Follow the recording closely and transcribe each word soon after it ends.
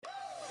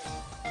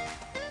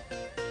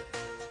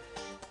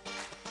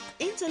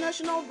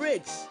international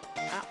breaks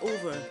are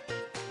over.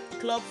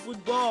 Club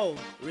football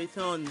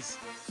returns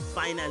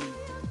finally.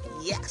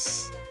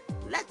 Yes,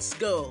 let's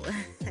go.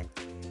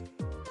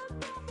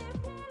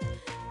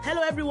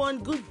 Hello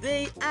everyone, good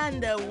day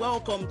and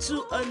welcome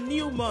to a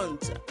new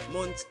month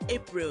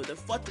April, the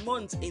fourth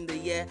month in the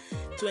year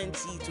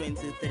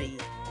 2023.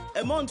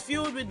 A month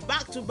filled with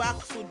back-to-back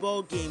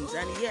football games,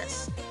 and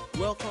yes,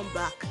 welcome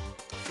back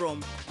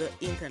from the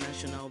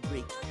international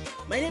break.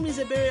 My name is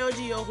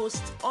Eberioji, your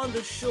host on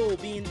the show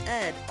being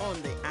aired on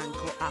the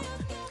Anchor app.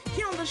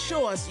 Here on the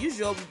show, as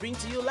usual, we bring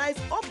to you live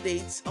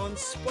updates on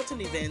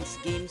sporting events,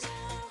 games,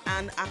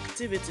 and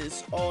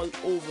activities all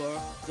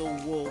over the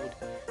world.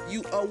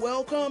 You are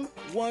welcome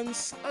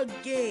once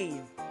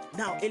again.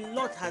 Now, a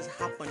lot has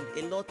happened,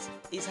 a lot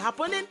is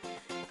happening,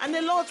 and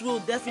a lot will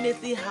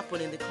definitely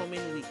happen in the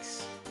coming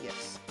weeks.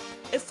 Yes.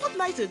 A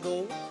fortnight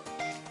ago,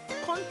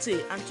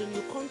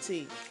 Antonio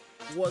Conte,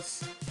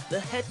 was the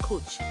head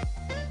coach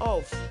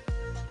of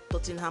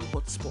Tottenham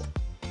Hotspur.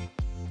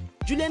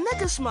 Julian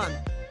Nagglesman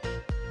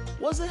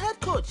was the head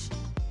coach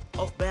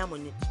of Bayern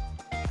Munich,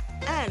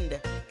 and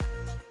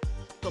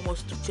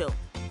Thomas Tuchel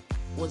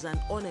was an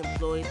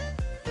unemployed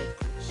head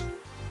coach.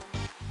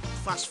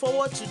 Fast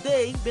forward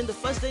today, being the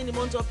first day in the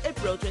month of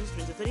April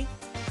 2023,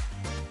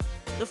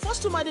 the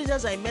first two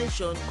managers I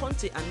mentioned,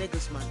 Conte and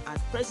Nagglesman, are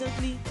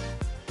presently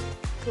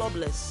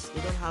clubless.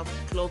 They don't have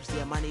clubs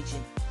they are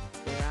managing.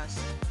 Whereas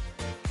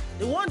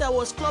the one that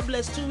was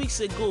clubless 2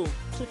 weeks ago,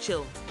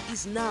 Tuchel,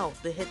 is now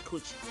the head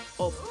coach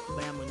of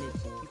Bayern Munich.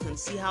 You can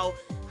see how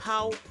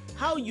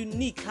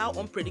unique, how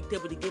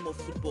unpredictable the game of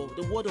football,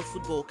 the world of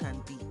football can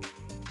be.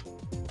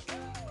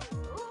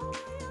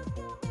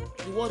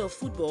 The world of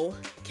football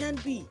can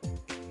be.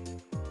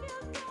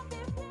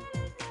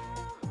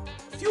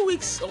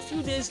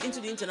 Few days into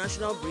the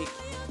international break,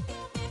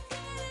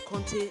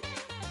 Conte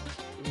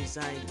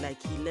resigned.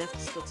 Like, he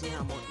left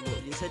Tottenham.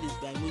 They said it's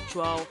by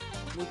mutual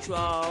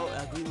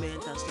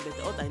agreement and stuff.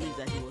 But all I know is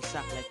that he was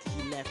sacked. Like,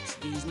 he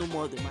left. There is no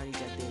more the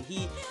manager there.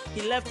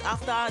 He left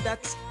after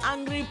that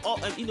angry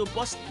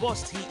bust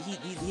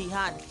he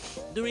had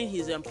during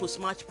his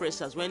post-match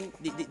pressers when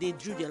they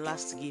drew their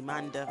last game,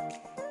 and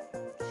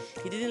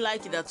he didn't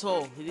like it at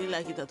all.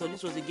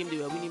 This was a game they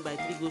were winning by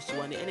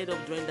 3-1. They ended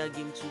up drawing that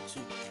game 2-2.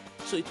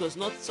 So it was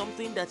not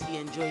something that he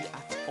enjoyed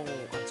at all.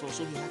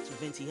 So he had to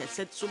vent. He had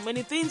said so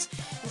many things.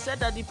 He said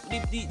that the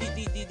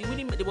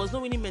winning, there was no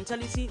winning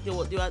mentality. There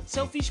were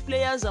selfish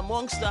players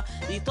amongst the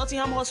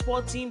Tottenham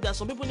Hotspur team. That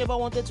some people never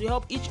wanted to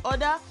help each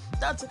other.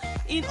 That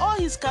in all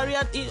his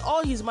career, in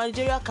all his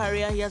managerial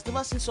career, he has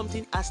never seen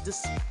something as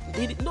this.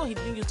 He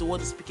didn't use the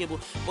word despicable,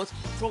 but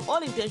from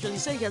all intentions, he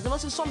said he has never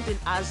seen something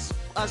as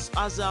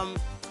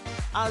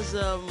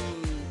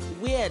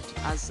weird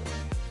as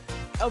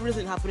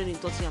everything happening in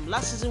Tottenham.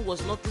 Last season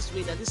was not this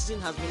way. That this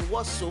season has been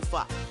worse so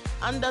far.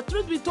 And the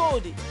truth be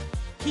told,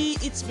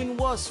 it's been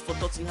worse for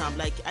Tottenham.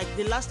 Like,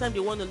 the last time they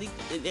won a league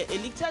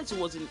title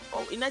was in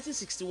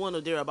 1961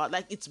 or thereabout.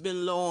 Like, it's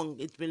been long.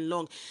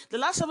 The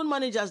last 7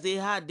 managers they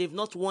had, they've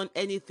not won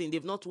anything.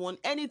 They've not won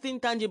anything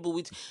tangible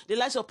with the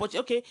likes of Pochettino.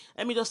 Okay,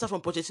 let me just start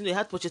from Pochettino. They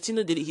had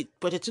Pochettino.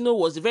 Pochettino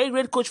was a very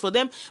great coach for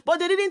them, but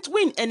they didn't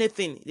win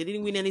anything. They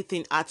didn't win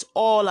anything at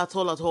all.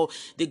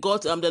 They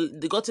got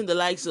in the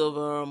likes of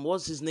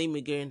what's his name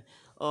again?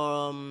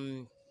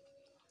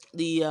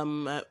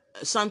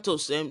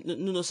 Santos,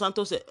 Nuno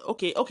Santos.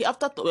 Okay.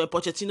 After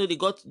Pochettino, they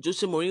got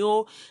Jose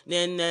Mourinho.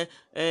 Then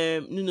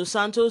Nuno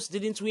Santos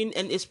didn't win,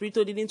 and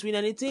Espirito didn't win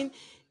anything.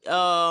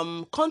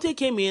 Conte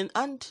came in,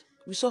 and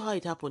we saw how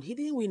it happened. He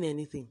didn't win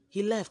anything.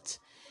 He left.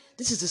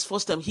 This is his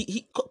first time.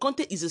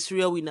 Conte is a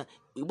serial winner.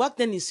 Back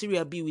then in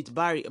Serie B with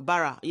Barry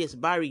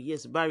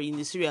in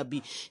the Serie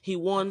B, he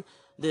won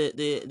the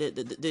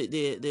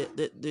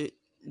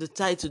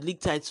league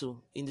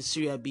title in the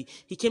Serie B.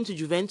 He came to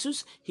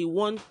Juventus. He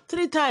won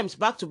 3 times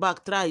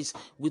back-to-back tries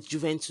with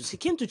Juventus. He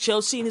came to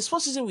Chelsea. In his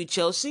first season with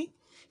Chelsea,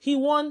 he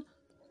won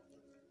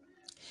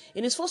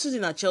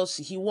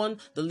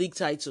the league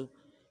title.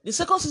 The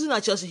second season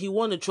at Chelsea, he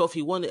won the trophy.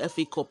 He won the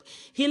FA Cup.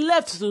 He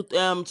left to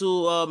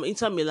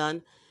Inter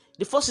Milan.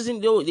 The first season,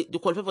 they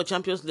qualified for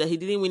Champions League. He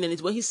didn't win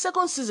anything. But his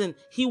second season,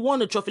 he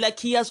won a trophy. Like,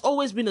 he has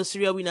always been a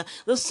serial winner.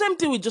 The same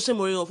thing with Jose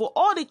Mourinho. For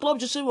all the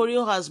clubs Jose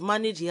Mourinho has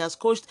managed, he has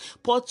coached.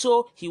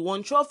 Porto, he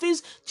won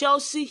trophies.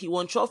 Chelsea, he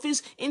won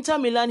trophies. Inter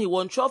Milan, he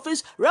won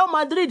trophies. Real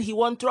Madrid, he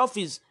won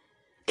trophies.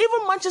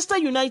 Even Manchester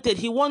United,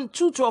 he won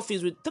 3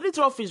 trophies with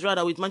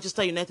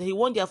Manchester United. He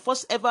won their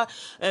first ever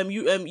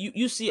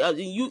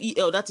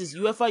UEL, that is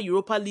UEFA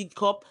Europa League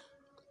Cup.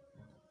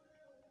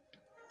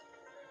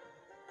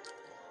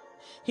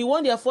 He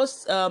won their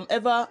first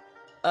ever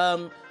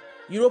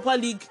Europa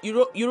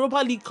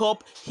League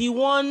Cup. He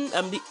won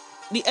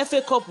the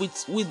FA Cup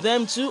with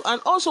them too,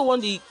 and also won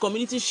the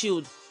Community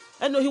Shield.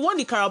 And he won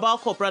the Carabao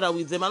Cup rather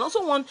with them, and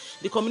also won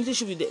the Community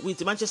Shield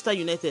with Manchester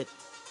United.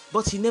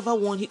 But he never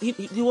won.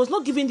 He was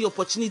not given the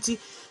opportunity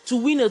to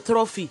win a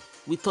trophy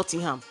with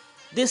Tottenham.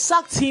 They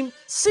sacked him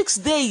 6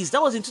 days.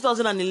 That was in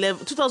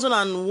 2011,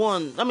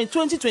 2001.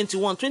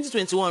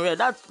 2021, right?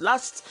 That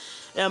last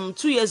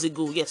 2 years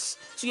ago. Yes,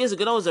 2 years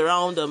ago. That was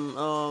around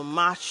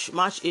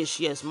March-ish.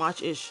 Yes,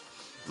 March-ish.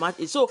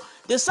 So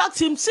they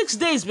sacked him 6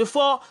 days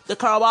before the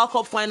Carabao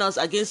Cup finals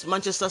against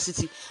Manchester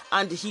City,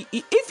 and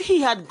if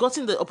he had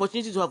gotten the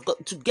opportunity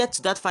to get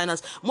to that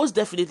finals, most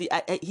definitely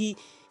he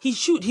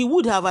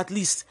would have at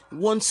least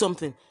won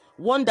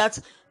that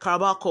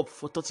Carabao Cup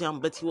for Tottenham,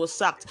 but he was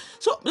sacked.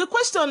 So the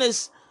question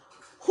is,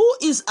 who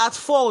is at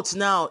fault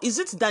now? Is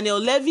it Daniel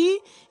Levy?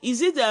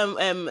 Is it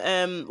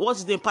what's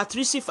his name?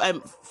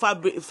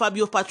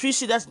 Fabio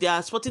Patrici? That's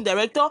their sporting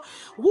director.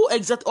 Who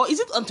exactly? Or is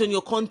it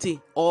Antonio Conte?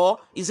 Or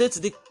is it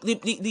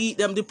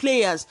the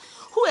players?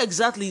 Who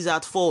exactly is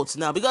at fault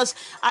now? Because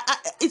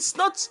it's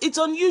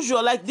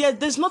unusual. Like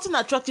there's nothing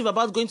attractive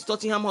about going to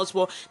Tottenham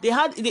Hotspur.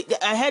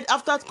 I heard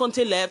after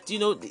Conte left,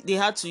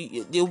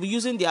 they'll be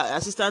using their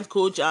assistant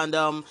coach, and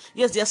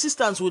yes, the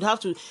assistants would have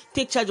to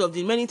take charge of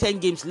the remaining 10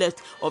 games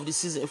left of the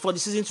season for the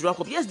season to wrap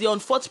up. Yes, they're on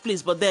 4th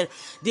place, but then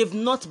they've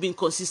not been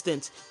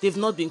consistent. We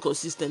tend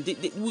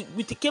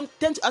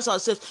to ask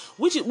ourselves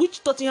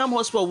which Tottenham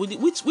Hotspur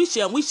which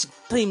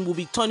team will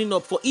be turning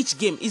up for each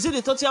game. Is it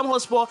the Tottenham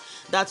Hotspur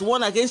that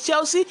won against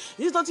Chelsea?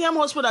 Is it Tottenham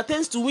Hotspur that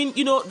tends to win,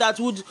 that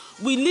would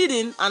be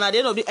leading and at the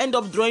end of the end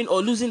up drawing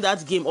or losing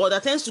that game, or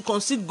that tends to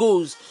concede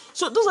goals?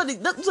 So those are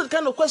the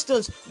kind of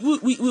questions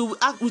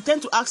we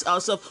tend to ask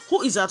ourselves.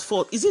 Who is at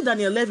fault? Is it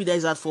Daniel Levy that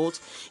is at fault?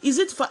 Is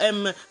it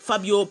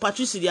Fabio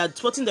Patrici, the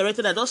sporting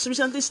director, that just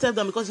recently stepped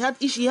down because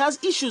he has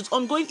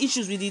ongoing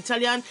issues with the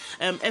Italian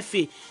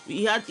FA?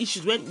 He had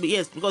issues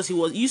because he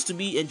used to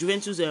be a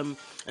Juventus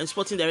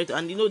sporting director,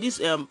 and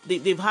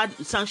they've had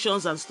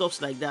sanctions and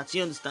stuff like that.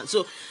 You understand?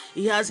 So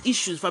he has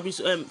issues.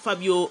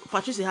 Fabio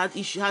Patrici has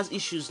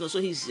issues. So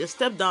he's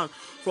stepped down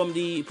from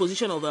the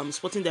position of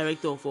sporting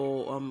director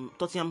for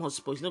Tottenham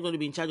Hotspur. He's not going to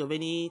be in charge of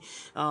any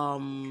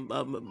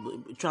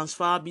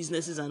transfer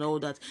businesses and all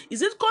that.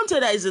 Is it Conte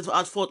that is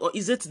at fault, or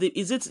is it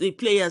the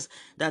players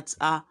that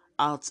are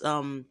at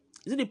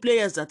is it the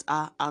players that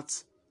are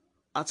at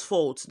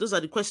fault? Those are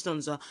the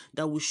questions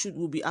that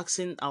we'll be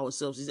asking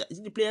ourselves. Is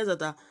it the players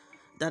that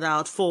are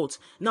at fault?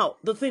 Now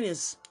the thing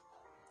is,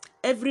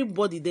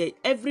 everybody there,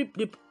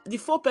 the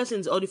 4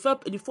 persons or the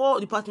 4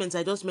 departments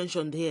I just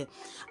mentioned here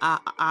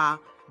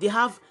they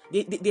have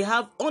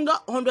under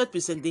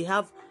 100%. They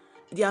have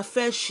their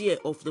fair share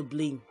of the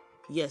blame.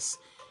 Yes,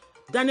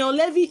 Daniel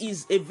Levy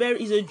is a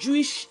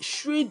Jewish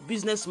shrewd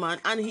businessman,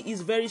 and he is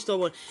very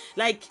stubborn.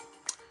 Like,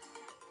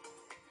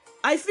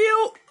 I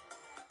feel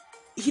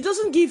he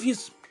doesn't give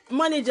his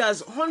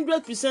managers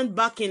 100%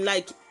 backing.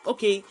 Like,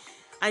 okay,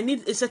 I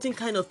need a certain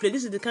kind of player.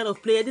 This is the kind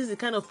of player. This is the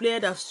kind of player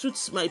that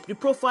suits the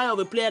profile of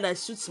a player that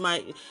suits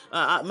my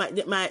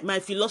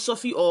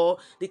philosophy, or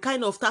the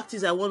kind of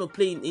tactics I want to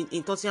play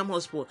in Tottenham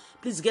Hotspur.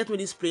 Please get me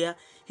this player.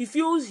 He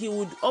feels he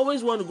would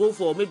always want to go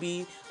for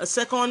maybe a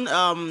second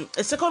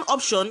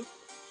option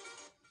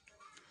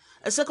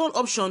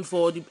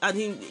for the, and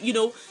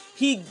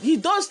he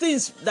does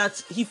things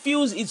that he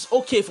feels it's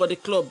okay for the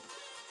club.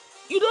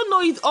 You don't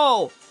know it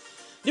all.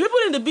 The people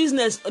in the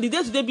business, the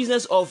day-to-day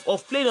business of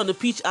playing on the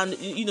pitch and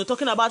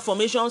talking about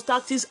formations,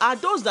 tactics, are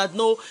those that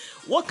know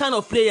what kind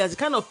of players, the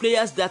kind of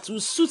players that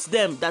will suit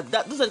them. That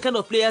those are the kind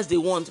of players they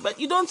want. But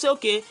you don't say,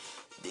 okay,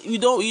 you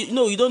don't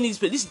need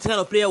space. This is the kind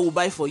of player we'll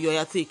buy for you.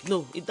 I think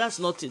no, that's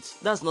not it.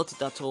 That's not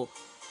it at all.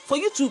 For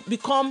you to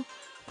become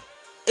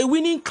a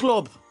winning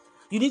club,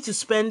 you need to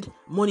spend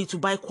money to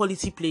buy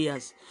quality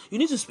players. You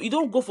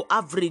don't go for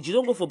average. You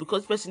don't go for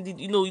because person did,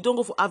 you don't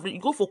go for average. You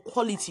go for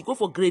quality. You go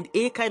for grade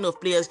A kind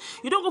of players.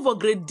 You don't go for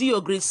grade D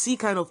or grade C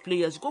kind of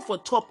players. You go for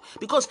top,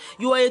 because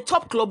you are a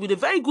top club with a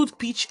very good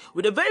pitch,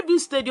 with a very big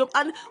stadium,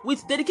 and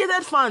with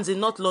dedicated fans in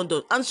North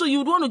London. And so you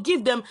would want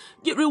to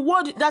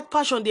reward that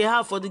passion they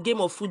have for the game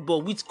of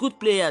football with good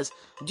players.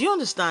 Do you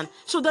understand?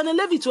 So Daniel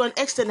Levy, to an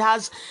extent,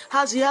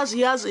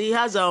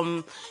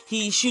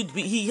 he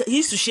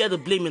needs to share the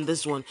blame in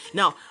this one.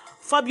 Now,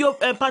 Fabio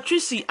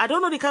Patrici, I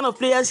don't know the kind of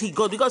players he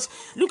got, because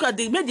look at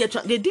they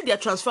did their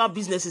transfer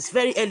businesses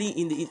very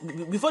early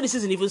before the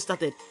season even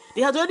started.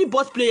 They had already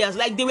bought players,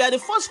 like they were the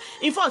first.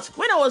 In fact,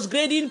 when I was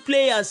grading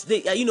players,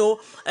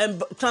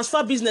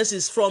 transfer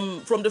businesses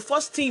from the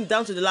first team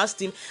down to the last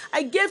team,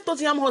 I gave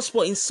Tottenham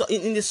Hotspur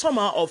in the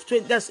summer of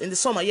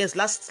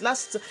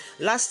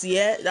last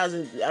year, that was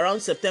around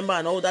September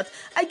and all that.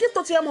 I gave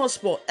Tottenham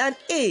Hotspur an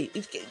A,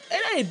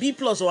 either a B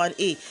plus or an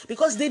A,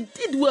 because they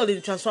did well in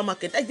the transfer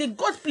market. Like, they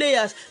got players.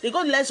 They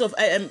got less of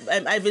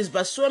Ives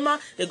Bassuema.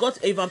 They got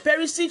Ivan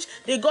Perisic.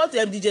 They got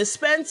DJ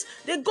Spence.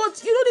 They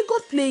got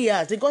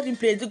players. They got in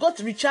players. They got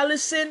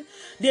Richarlison.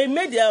 They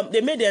made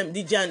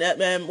Dijan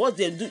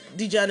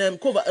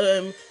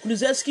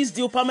Kulusevski's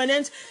deal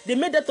permanent. They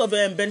made that of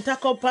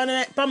Bentancur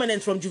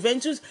permanent from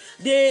Juventus.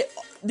 They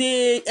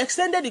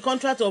extended the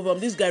contract of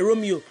this guy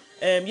Romero,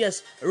 the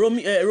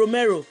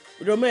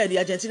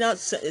Argentina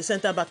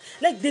centre back.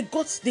 Like, they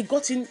got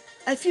in.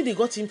 I feel they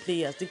got in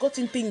players. They got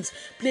in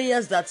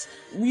players that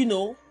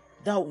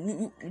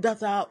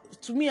that are,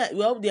 to me,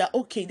 well, they are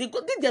okay. They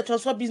did their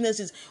transfer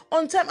businesses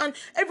on time, and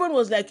everyone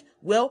was like,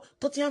 well,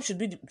 Tottenham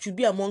should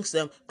be amongst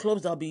them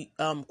clubs that'll be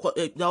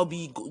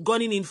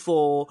going in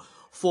for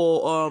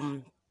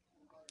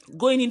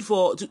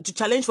to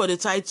challenge for the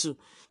title,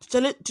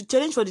 to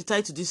challenge for the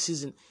title this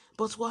season.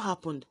 But what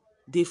happened?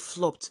 They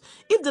flopped.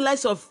 If the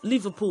likes of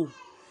Liverpool,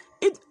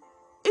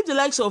 if the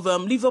likes of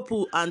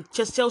Liverpool and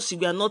Chelsea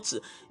were not,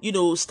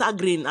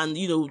 staggering, and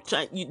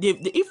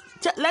if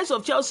likes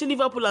of Chelsea,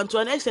 Liverpool, and to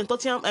an extent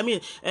Tottenham,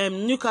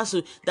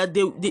 Newcastle, that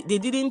they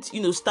didn't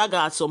stagger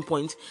at some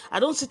point,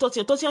 I don't see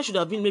Tottenham. Tottenham should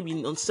have been maybe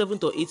on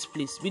 7th or 8th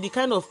place with the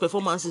kind of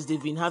performances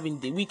they've been having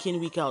the week in,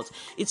 week out.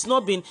 It's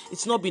not been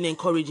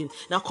encouraging.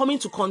 Now coming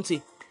to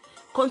Conte,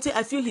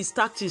 I feel his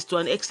tactics to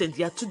an extent,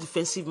 they are too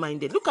defensive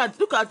minded. Look at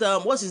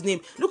what's his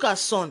name? Look at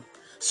Son.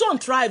 Son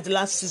thrived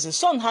last season.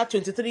 Son had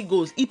 23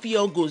 goals,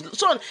 EPL goals.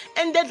 Son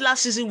ended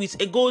last season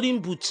with a golden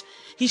boot.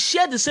 He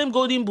shared the same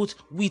golden boot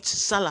with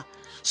Salah.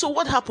 So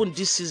what happened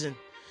this season?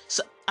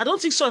 So I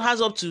don't think Son has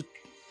up to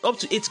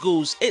 8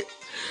 goals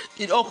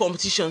in all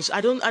competitions.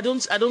 I don't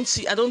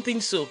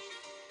think so.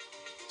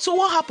 So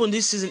what happened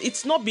this season?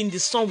 It's not been the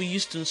Son we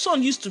used to.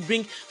 Son used to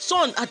bring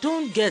Son. I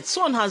don't get.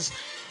 Son has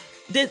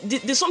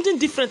there's something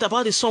different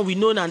about the Son we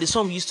know now and the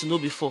Son we used to know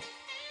before.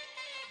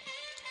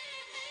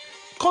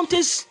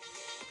 Conte's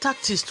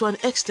tactics, to an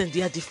extent,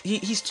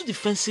 he's too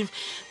defensive.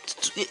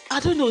 I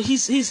don't know.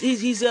 He's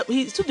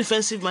too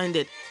defensive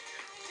minded.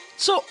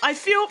 So I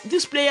feel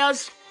these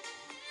players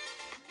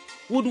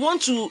would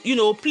want to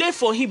play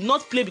for him,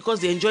 not play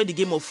because they enjoy the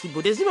game of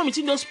football. There's a difference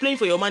between just playing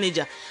for your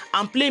manager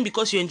and playing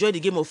because you enjoy the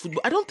game of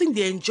football. I don't think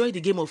they enjoy the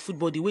game of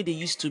football the way they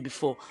used to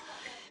before.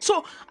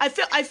 So I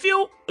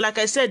feel like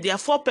I said, there are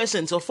 4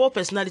 persons or 4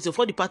 personalities or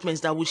 4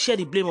 departments that will share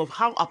the blame of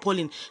how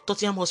appalling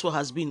Tottenham Hotspur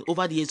has been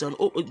over the years, and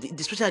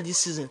especially this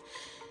season.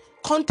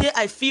 Conte,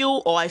 I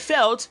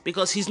felt,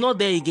 because he's not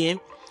there again,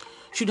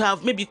 should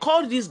have maybe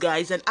called these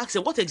guys and asked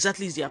them what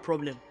exactly is their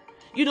problem.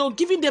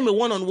 Giving them a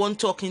one-on-one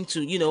talking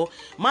to,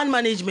 man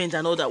management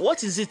and all that.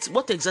 What is it?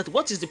 What is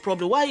the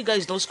problem? Why are you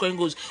guys not scoring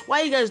goals? Why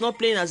are you guys not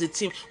playing as a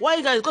team?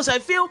 Because I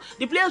feel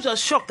the players were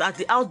shocked at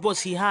the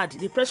outburst he had,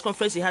 the press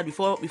conference he had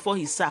before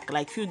his sack,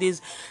 like few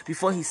days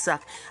before his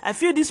sack. I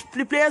feel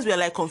the players were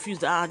like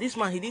confused. This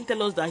man, he didn't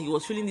tell us that he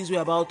was feeling this way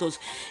about us.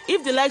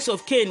 If the likes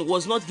of Kane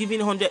was not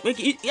giving 100,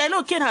 I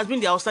know Kane has been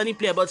the outstanding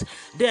player, but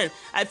then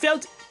I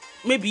felt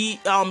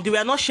maybe they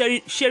were not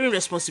sharing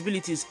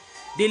responsibilities.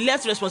 They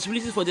left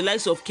responsibilities for the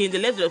likes of Kane. They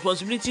left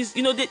responsibilities.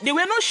 They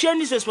were not sharing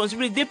this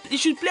responsibility. They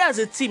should play as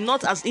a team,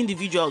 not as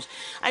individuals.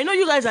 I know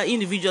you guys are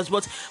individuals,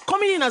 but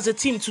coming in as a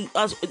team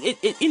as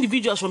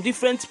individuals from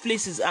different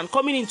places and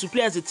coming in to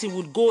play as a team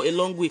would go a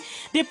long way.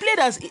 They played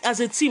as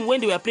a team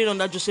when they were playing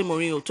under Jose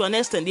Mourinho. To an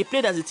extent, they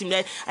played as a team.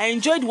 I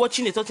enjoyed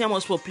watching a Tottenham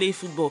Hotspur play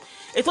football.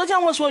 A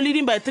Tottenham Hotspur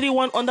leading by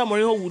 3-1 under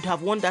Mourinho would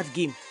have won that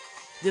game.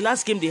 The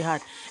last game they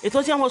had. A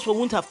Tottenham Hotspur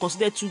wouldn't have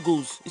considered 2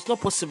 goals. It's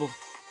not possible.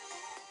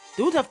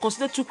 They would have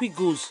considered 2 quick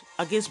goals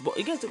against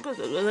Bournemouth.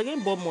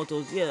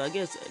 I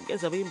guess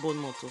against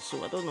Bournemouth or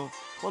so. I don't know.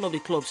 One of the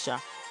clubs,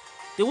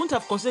 they wouldn't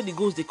have considered the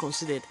goals they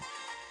considered.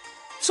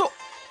 So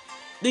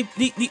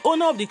the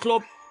owner of the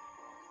club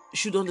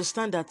should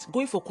understand that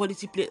going for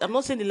quality players. I'm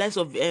not saying the likes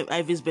of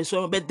Ives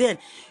Bessoyama, but then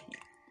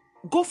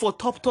go for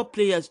top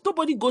players.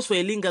 Nobody goes for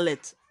a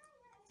Linglet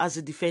as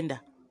a defender.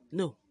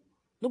 No,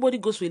 nobody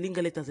goes for a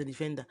Linglet as a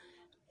defender.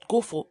 Go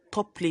for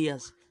top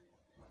players.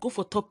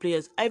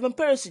 Ivan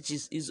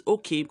Perisic is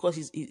okay because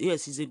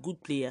he's a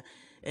good player,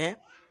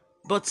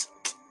 but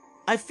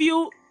I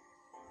feel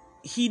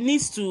he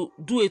needs to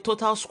do a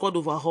total squad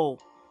overhaul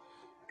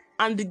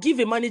and give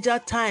a manager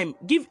time.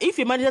 If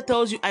a manager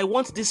tells you, I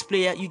want this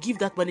player, you give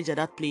that manager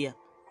that player.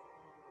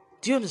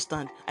 Do you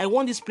understand? I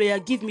want this player,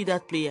 give me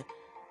that player.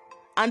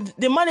 And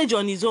the manager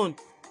on his own,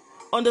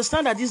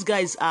 understand that these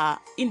guys are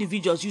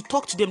individuals. You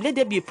talk to them, let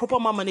there be a proper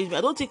man management.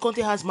 I don't think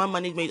Conte has man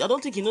management. I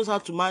don't think he knows how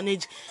to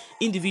manage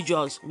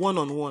individuals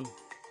one-on-one.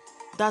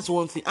 That's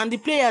one thing. And the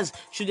players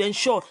should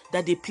ensure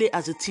that they play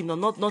as a team,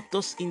 not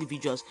those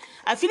individuals.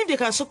 I feel if they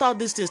can sort out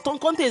these things,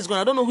 Conte is gone.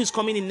 I don't know who's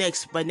coming in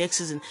by next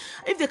season.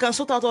 If they can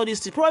sort out all these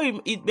things, probably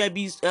it might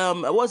be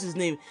what's his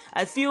name?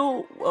 I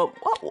feel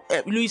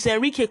Luis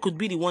Enrique could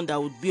be the one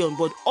that would be on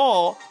board,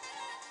 or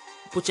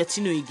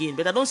Pochettino again,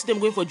 but I don't see them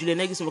going for Julian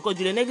Nagglesman because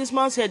Julian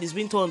Nagglesman's head is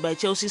being torn by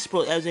Chelsea's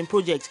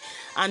project,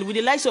 and with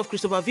the likes of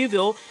Christopher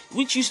Vivell,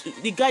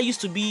 the guy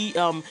used to be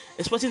a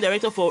sporting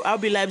director for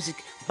RB Leipzig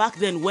back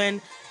then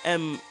when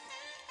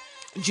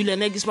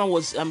Julian Nagglesman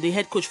was the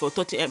head coach for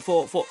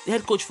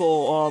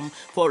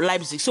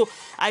Leipzig. So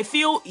I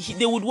feel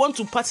they would want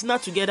to partner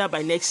together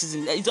by next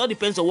season. It all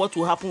depends on what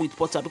will happen with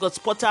Potter, because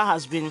Potter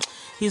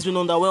he's been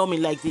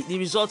underwhelming. Like the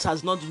results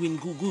has not been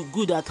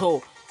good at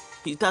all.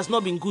 It has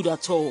not been good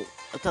at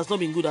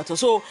all.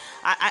 So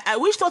I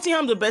wish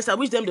Tottenham the best. I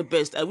wish them the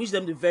best. I wish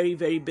them the very,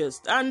 very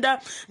best. And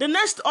the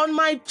next on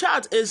my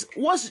chart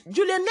was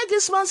Julian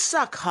Nagglesman's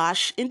sack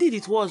harsh? Indeed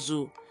it was.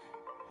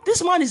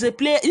 This man is a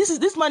player.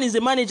 This man is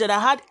a manager that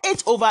had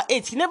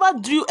 8/8. He never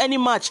drew any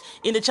match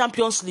in the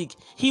Champions League.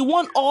 He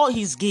won all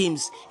his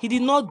games. He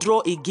did not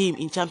draw a game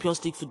in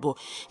Champions League football.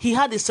 He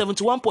had a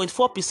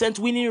 71.4%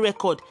 winning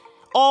record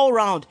all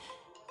round.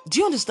 Do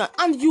you understand?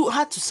 And you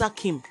had to sack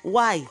him.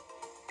 Why?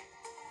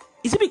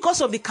 Is it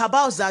because of the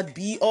cabals that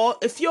be, or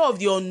a fear of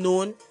the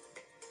unknown?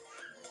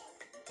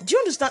 Do you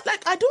understand?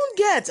 Like, I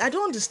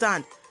don't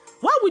understand.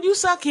 Why would you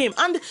sack him?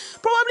 And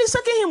probably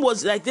sacking him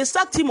was like they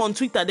sacked him on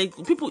Twitter.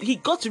 He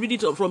got to read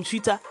it from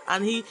Twitter,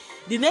 and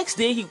the next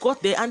day he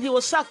got there and he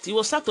was sacked. He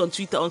was sacked on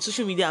Twitter, on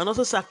social media, and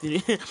also sacked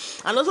in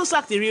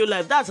real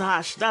life. That's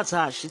harsh.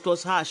 It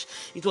was harsh.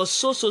 It was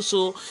so.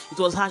 It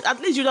was harsh.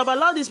 At least you'd have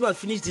allowed this man to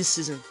finish this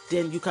season.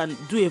 Then you can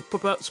do a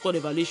proper squad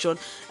evaluation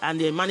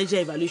and a manager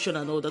evaluation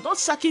and all that. Not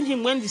sacking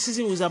him when the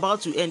season was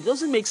about to end. It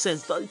doesn't make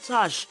sense. It's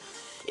harsh.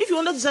 If you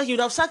wanted to sack him, you'd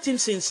have sacked him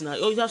since now,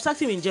 or you'd have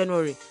sacked him in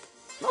January.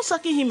 Not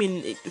sacking him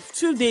in a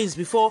few days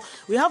before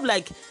we have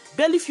like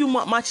barely few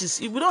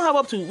matches. If we don't have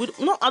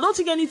I don't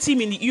think any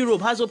team in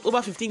Europe has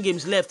over 15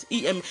 games left,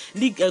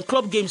 league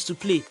club games to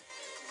play.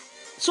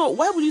 So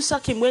why would you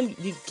sack him when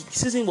the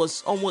season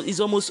is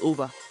almost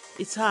over?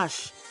 It's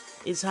harsh.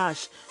 It's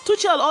harsh.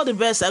 Tuchel, all the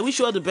best. I wish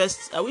you all the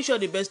best.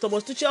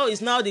 Thomas Tuchel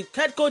is now the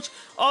head coach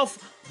of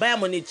Bayern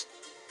Munich.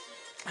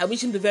 I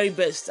wish him the very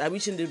best. I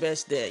wish him the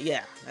best there.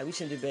 Yeah, I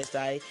wish him the best.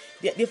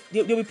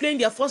 They'll be playing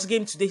their first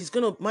game today. He's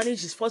going to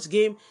manage his first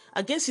game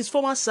against his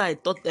former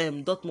side,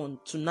 Dortmund,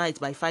 tonight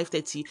by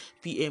 5:30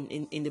 p.m.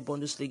 in the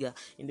Bundesliga.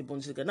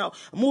 Now,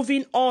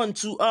 moving on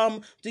to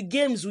the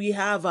games we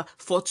have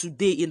for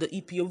today in the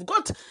EPL.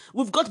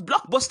 We've got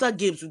blockbuster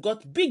games. We've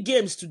got big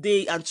games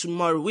today and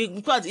tomorrow.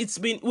 We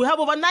have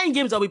over 9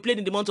 games that we played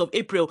in the month of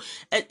April,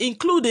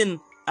 including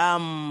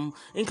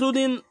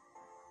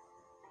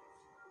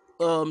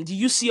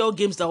the UCL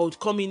games that would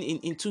come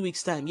in 2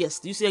 weeks' time. Yes,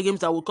 the UCL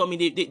games that will come in,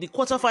 the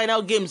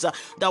quarterfinal games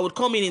that would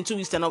come in 2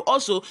 weeks' time. And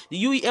also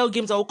the UEL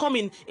games that will come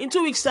in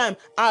 2 weeks' time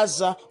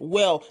as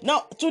well.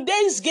 Now,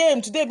 today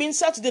being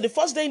Saturday, the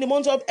first day in the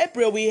month of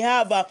April, we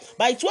have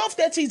by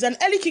 12:30, it's an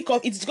early kickoff.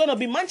 It's going to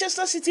be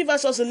Manchester City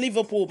versus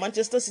Liverpool.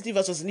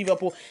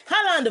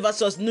 Haaland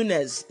versus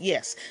Nunes.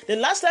 Yes, the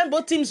last time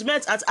both teams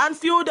met at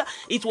Anfield,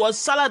 it was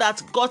Salah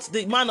that got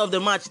the man of the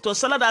match. It was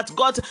Salah that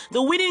got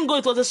the winning goal.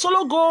 It was a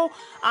solo goal,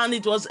 and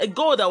it was a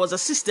goal that was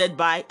assisted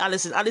by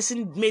Alisson.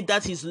 Alisson made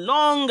that his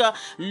long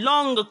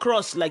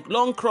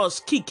cross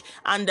kick,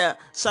 and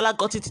Salah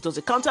got it. It was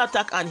a counter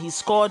attack, and he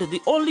scored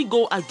the only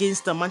goal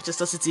against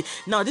Manchester City.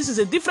 Now, this is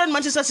a different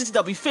Manchester City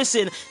that we're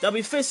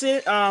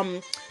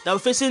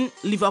facing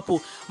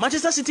Liverpool.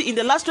 Manchester City, in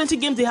the last 20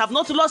 games, they have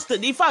not lost.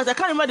 In fact, I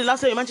can't remember the last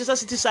time a Manchester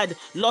City side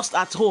lost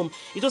at home.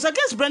 It was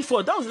against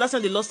Brentford. That was the last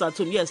time they lost at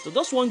home. Yes,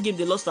 just one game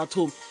they lost at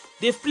home.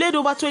 They've played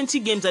over 20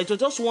 games. It was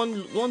just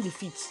one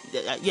defeat.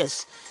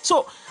 Yes.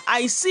 So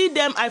I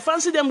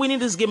fancy them winning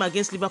this game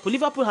against Liverpool.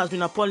 Liverpool has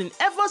been appalling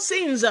ever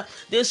since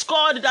they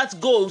scored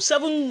that goal,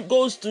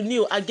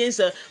 7-0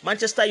 against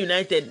Manchester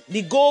United.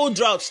 The goal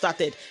drought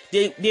started.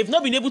 They've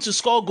not been able to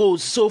score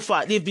goals so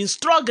far. They've been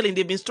struggling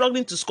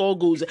to score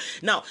goals.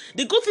 Now,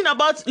 the good thing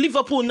about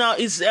Liverpool now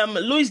is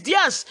Luis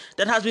Diaz,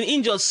 that has been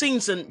injured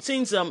since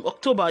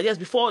October. Yes,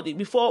 before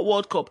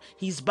World Cup.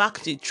 He's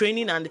back to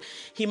training, and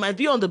he might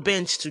be on the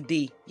bench today.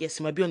 Yes,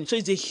 he might be on it. So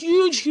it's a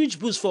huge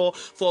boost for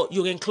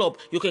Jurgen Klopp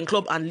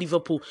and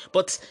Liverpool.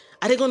 But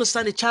are they going to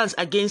stand a chance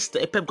against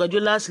Pep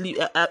Guardiola's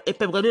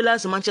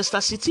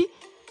Manchester City?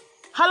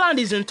 Haaland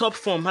is in top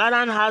form.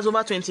 Haaland has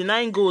over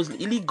 29 goals,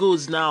 elite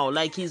goals now.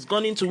 Like, he's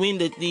going to win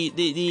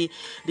the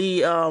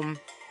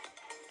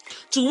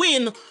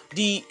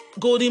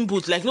Golden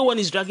Boot. Like, no one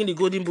is dragging the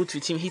Golden Boot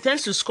with him. He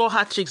tends to score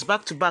hat-tricks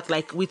back-to-back,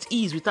 like, with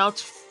ease,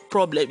 without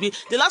problem.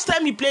 The last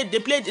time they played,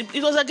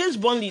 it was against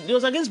Burnley.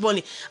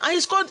 And he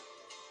scored,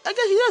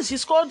 he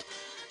scored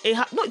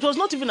it was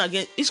not even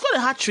against, he scored a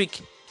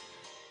hat-trick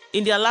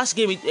in their last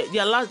game.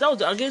 That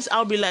was against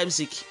RB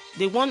Leipzig.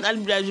 They won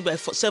RB Leipzig by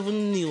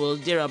 7-0 or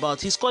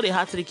thereabouts. He scored a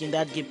hat-trick in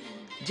that game.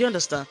 Do you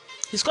understand?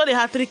 He scored a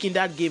hat-trick in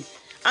that game.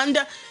 And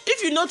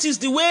if you notice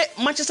the way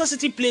Manchester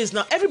City plays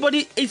now,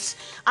 everybody is.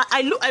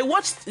 I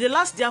watched their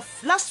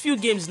last few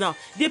games now.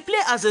 They play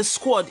as a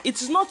squad.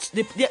 It's not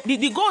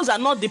the goals are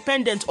not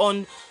dependent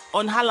on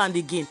Haaland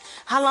again.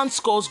 Haaland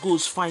scores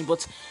goals fine,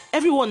 but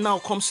everyone now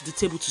comes to the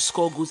table to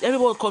score goals.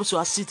 Everyone comes to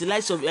assist. The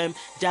likes of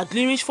Jack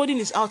Grealish, Foden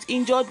is out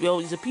injured.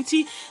 Well, it's a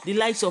pity. The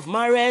likes of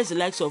Mahrez, the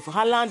likes of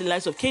Haaland, the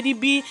likes of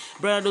KDB,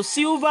 Bernardo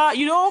Silva,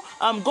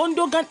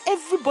 Gundogan,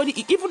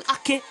 everybody, even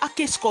Ake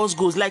scores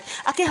goals. Like,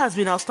 Ake has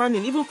been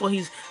outstanding even for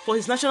his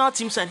national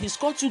team side. He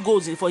scored 2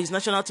 goals for his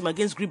national team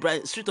against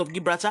Street of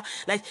Gibraltar.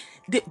 Like,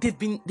 they've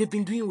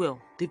been doing well.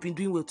 They've been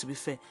doing well, to be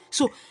fair.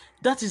 So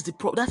that is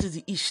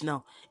the issue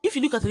now. If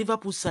you look at the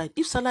Liverpool side,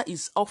 if Salah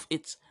is off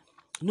it,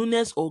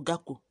 Nunes or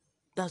Gakpo,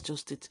 That's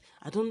just it.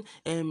 I don't.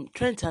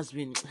 Trent has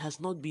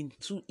not been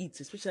too it,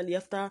 especially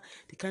after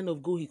the kind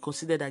of goal he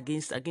considered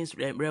against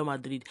Real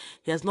Madrid.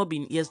 He has not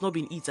been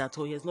it at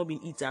all. He has not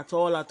been it at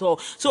all.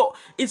 So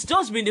it's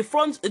just been the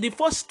first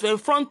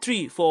front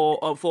three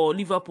for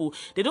Liverpool.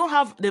 They don't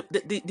have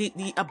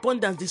the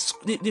abundance,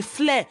 the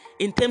flair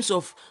in terms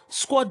of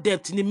squad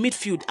depth in the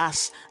midfield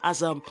as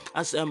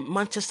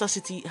Manchester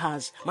City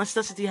has.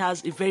 Manchester City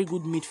has a very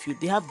good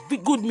midfield. They have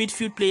good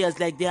midfield players,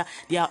 like they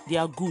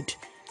are good.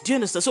 Do you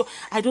understand? So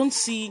I don't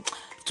see.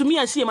 To me,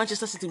 I see a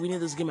Manchester City winning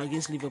this game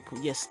against Liverpool.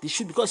 Yes, they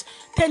should, because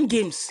 10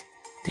 games.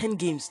 They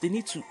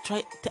need to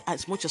try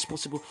as much as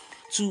possible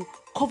to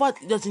cover.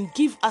 Doesn't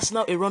give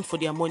Arsenal a run for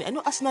their money. I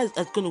know Arsenal is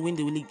going to win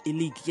the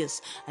league.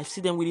 Yes, I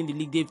see them winning the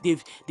league.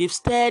 They've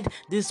steered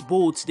this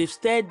boat. They've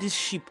steered this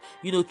ship.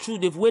 Through.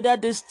 They've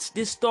weathered this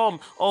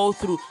storm all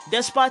through.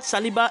 Despite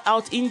Saliba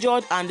out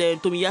injured and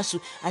Tomiyasu,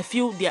 I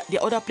feel their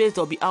other players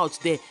will be out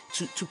there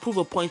to prove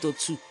a point or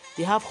two.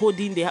 They have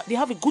holding. They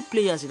have a good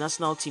players in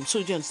Arsenal team.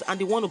 So and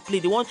they want to play.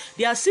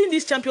 They are seeing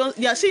this champions.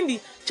 They are seeing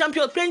the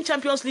playing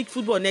Champions League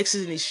football next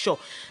season is sure.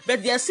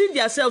 But they are seeing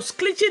themselves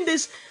clinching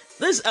the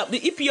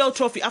EPL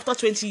trophy after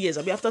 20 years.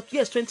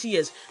 20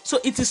 years. So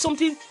it is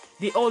something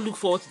they all look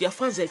forward to. Their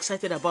fans are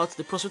excited about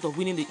the prospect of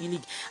winning the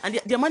league. And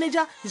their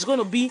manager is going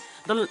to be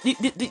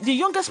the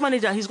youngest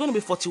manager. He's going to be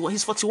 41.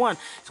 He's 41.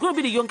 He's going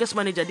to be the youngest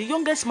manager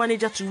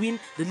to win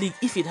the league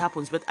if it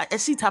happens. But I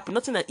see it happen.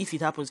 Nothing like if it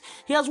happens.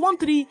 He has won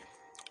 3.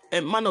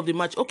 Man of the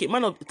match, 4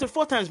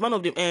 times man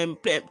of the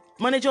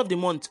manager of the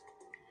month,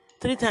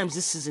 3 times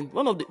this season.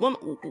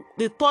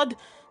 The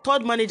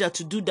third manager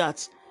to do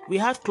that. We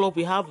have Klopp,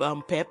 we have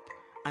Pep,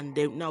 and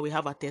then now we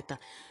have Arteta.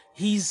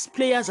 His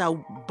players are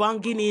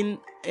banging in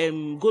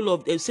goal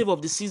of save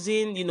of the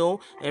season,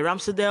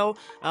 Ramsdale,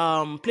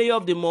 player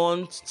of the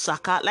month,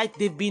 Saka. Like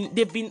they've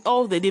been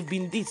all there. They've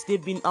been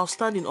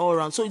outstanding all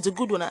around. So it's a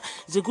good one.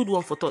 It's a good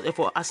one for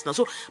Arsenal.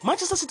 So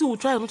Manchester City will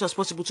try as much as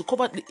possible to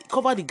cover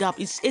the gap.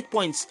 It's 8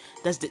 points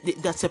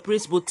that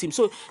separates both teams.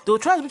 So they will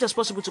try as much as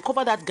possible to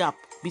cover that gap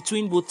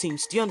between both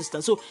teams. Do you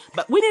understand? So,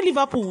 but winning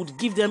Liverpool would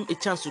give them a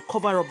chance to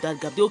cover up that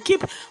gap. They'll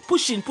keep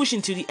pushing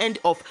to the end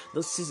of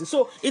the season.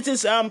 So it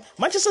is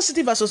Manchester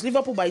City versus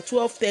Liverpool by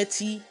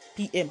 12:30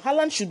 p.m.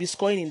 Haaland should be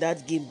scoring in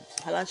that game.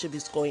 Haaland should be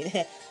scoring in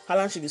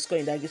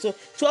that game. So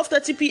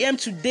 12:30 p.m.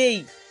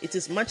 today, it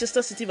is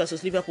Manchester City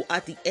versus Liverpool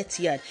at the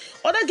Ethiad.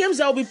 Other games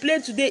that will be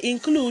played today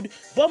include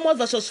Bournemouth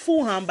versus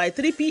Fulham by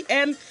 3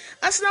 p.m.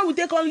 Arsenal will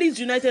take on Leeds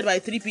United by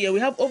 3 p.m. We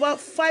have over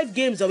 5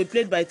 games that will be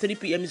played by 3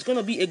 p.m. It's going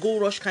to be a goal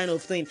rush kind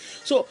of thing.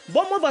 So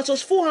Bournemouth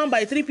versus Fulham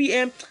by 3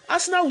 p.m.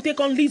 Arsenal will take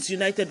on Leeds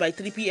United by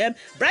 3 p.m.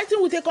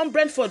 Brighton will take on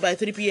Brentford by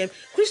 3 p.m.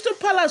 Crystal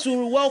Palace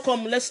will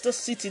welcome Leicester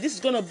City. This is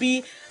going to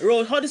be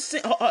Roy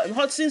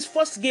Hodgson's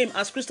first game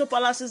as Crystal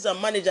Palace's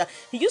manager.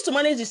 He used to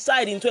manage the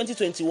side in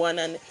 2021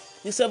 and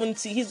he's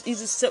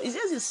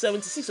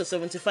 76 or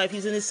 75.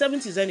 He's in his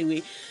 70s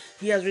anyway.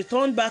 He has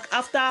returned back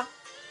after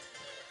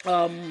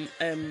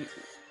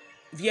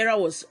Vieira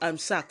was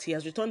sacked. He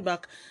has returned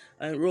back.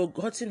 Roy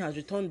Hodgson has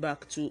returned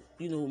back to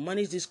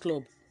manage this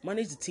club,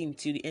 manage the team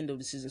till the end of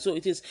the season. So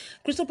it is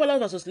Crystal Palace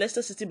versus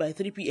Leicester City by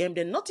 3 p.m.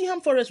 Then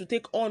Nottingham Forest will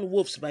take on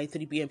Wolves by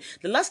 3 p.m.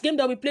 The last game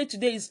that we played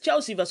today is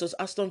Chelsea versus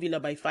Aston Villa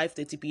by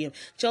 5:30 p.m.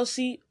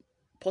 Chelsea,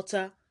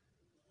 Potter.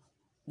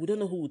 We don't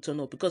know who will turn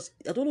up because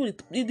I don't know.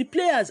 The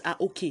players are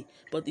okay,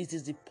 but it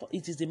is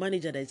the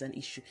manager that is an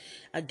issue.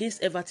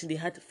 Against Everton, they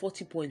had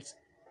 40 points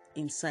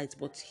in sight,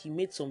 but he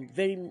made some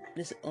very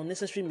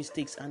unnecessary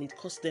mistakes, and it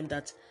cost them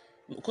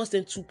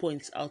 2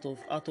 points out of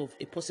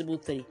a possible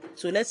 3.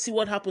 So let's see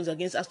what happens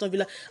against Aston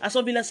Villa.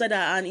 Aston Villa side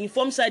are an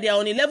informed side. They are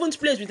on 11th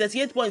place with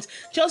 38 points.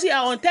 Chelsea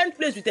are on 10th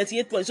place with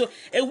 38 points. So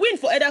a win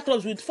for either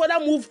clubs would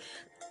further move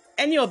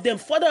any of them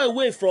further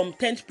away from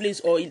 10th place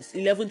or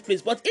 11th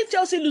place. But if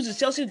Chelsea loses,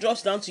 Chelsea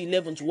drops down to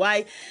 11th.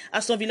 Why?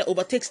 Aston Villa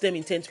overtakes them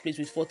in 10th place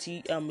with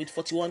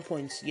 41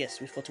 points.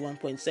 Yes, with 41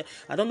 points.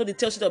 I don't know the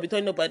Chelsea that will be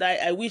turning up, but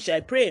I wish, I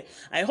pray,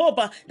 I hope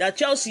that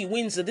Chelsea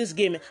wins this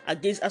game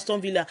against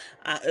Aston Villa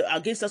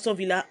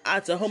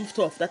at home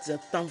turf. That's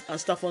at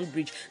Stamford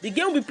Bridge. The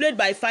game will be played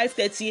by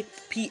 5:30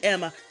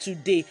 p.m.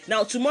 today.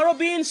 Now, tomorrow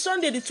being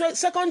Sunday, the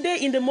second day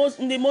in the month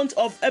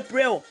of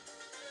April.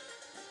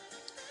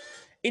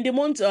 In the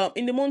month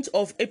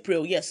of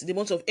April, we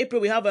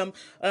have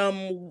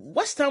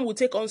West Ham will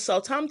take on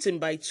Southampton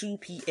by 2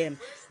 p.m.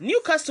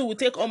 Newcastle will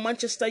take on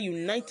Manchester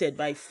United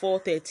by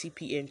 4:30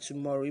 p.m.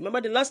 tomorrow. Remember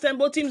the last time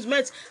both teams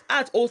met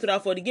at Old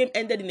Trafford, the game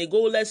ended in a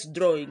goalless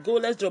draw,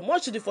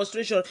 much to the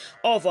frustration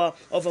of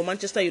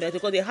Manchester United,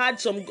 because they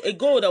had a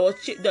goal that was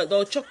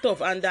chalked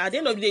off, and at the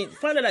end of the day,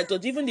 found out that it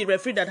was even the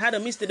referee that had a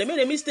mistake. They made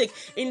a mistake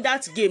in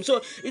that game. So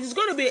it is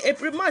going to be a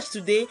rematch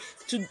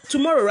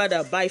tomorrow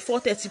by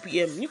 4:30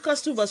 p.m.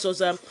 Newcastle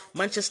versus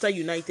Manchester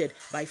United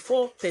by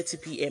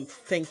 4:30 p.m.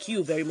 Thank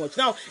you very much.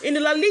 Now, in the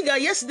La Liga,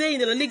 yesterday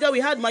in the La Liga, we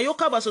had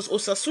Mallorca versus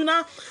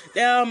Osasuna.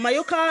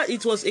 Mallorca,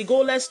 it was a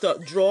goalless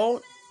draw.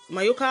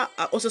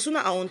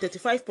 Osasuna are on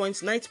 35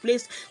 points, 9th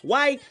place.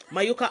 Why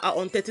Mallorca are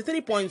on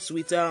 33 points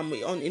with on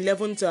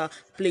 11th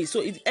place.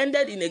 So it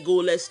ended in a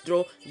goalless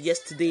draw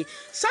yesterday.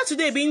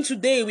 Saturday being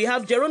today, we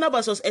have Girona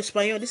versus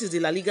Espanyol. This is the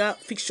La Liga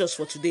fixtures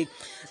for today.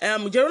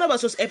 Girona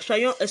versus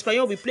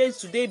Espanyol will play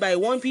today by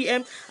 1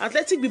 p.m.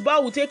 Athletic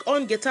Bilbao will take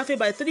on Getafe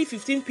by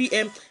 3:15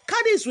 p.m.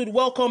 Cadiz would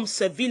welcome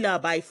Sevilla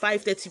by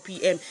 5:30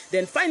 p.m.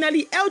 Then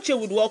finally, Elche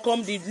would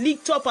welcome the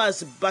league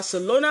toppers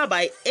Barcelona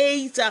by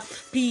 8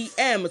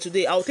 p.m.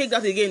 today. I'll take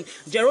that again.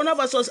 Girona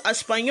versus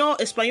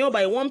Espanyol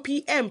by 1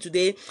 p.m.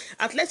 today.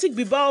 Athletic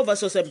Bilbao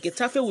versus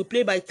Getafe will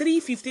play by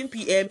 3:15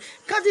 p.m.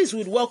 Cadiz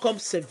would welcome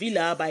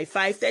Sevilla by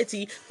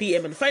 5:30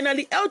 p.m. And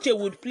finally, Elche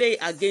would play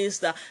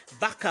against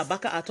Barca.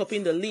 Barca are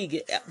topping the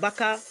league.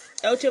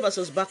 Elche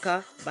versus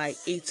Barca by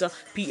 8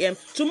 p.m.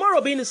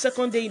 Tomorrow being the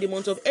second day in the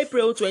month of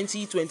April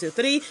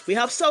 2023, we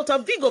have Celta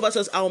Vigo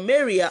versus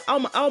Almeria.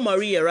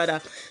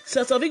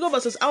 Celta Vigo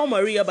versus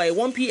Almeria by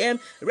 1 p.m.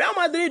 Real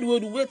Madrid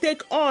would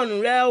take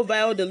on Real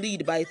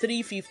Valladolid by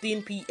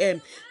 3:15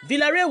 p.m.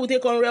 Villarreal will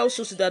take on Real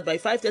Sociedad by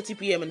 5:30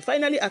 p.m. And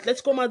finally,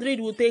 Atletico Madrid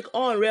will take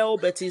on Real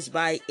Betis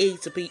by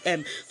 8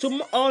 p.m.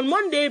 On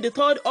Monday, the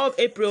 3rd of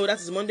April, that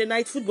is Monday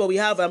Night Football, we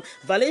have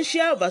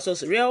Valencia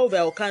versus Real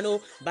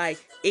Vallecano by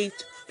 8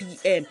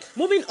 p.m.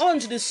 Moving on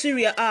to the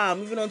Serie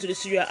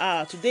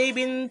A. Today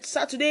being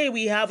Saturday,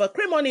 we have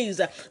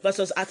Cremonese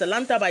versus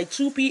Atalanta by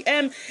 2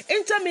 p.m.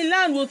 Inter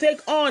Milan will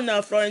take on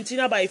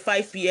Fiorentina by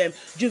 5 p.m.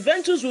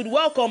 Juventus would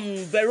welcome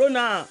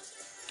Verona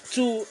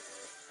to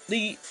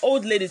the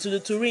old lady, to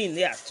Turin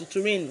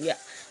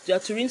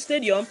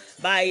Stadium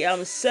by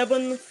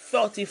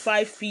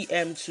 7:45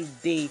 p.m.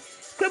 today.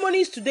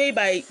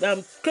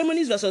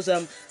 Cremonese versus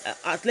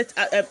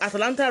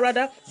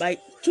Atalanta by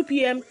 2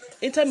 p.m.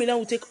 Inter Milan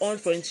will take on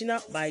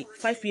Fiorentina by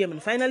 5 p.m.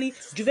 And finally,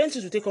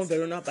 Juventus will take on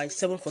Verona by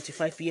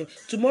 7:45 p.m.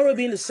 Tomorrow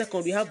being the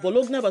 2nd, we have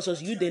Bologna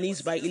versus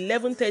Udinese by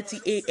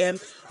 11:30 a.m.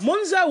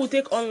 Monza will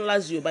take on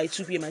Lazio by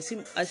 2 p.m. I see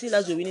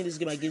Lazio winning this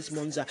game against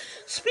Monza.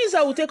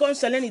 Spezia will take on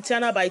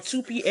Salernitana by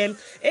 2 p.m.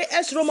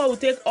 AS Roma will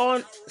take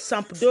on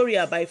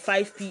Sampdoria by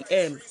 5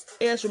 p.m.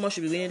 AS Roma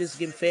should be winning this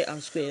game fair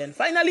and square. And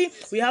finally,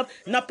 we have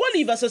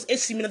Napoli versus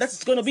AC Milan. That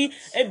is going to be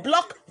a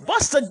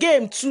blockbuster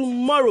game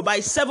tomorrow by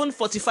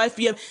 7:45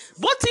 p.m.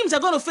 Both teams are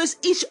going to face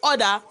each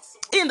other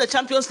in the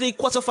Champions League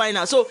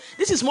quarterfinal. So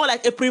this is more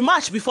like a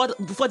pre-match before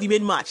the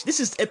main match. This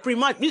is a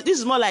pre-match. This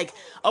is more like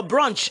a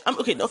brunch.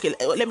 Okay.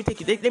 Let me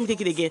take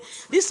it again.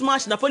 This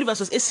match, Napoli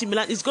versus AC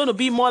Milan, is going to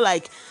be more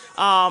like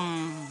an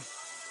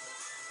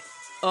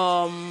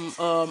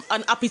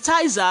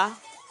appetizer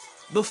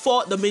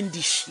before the main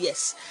dish.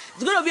 Yes,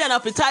 it's going to be an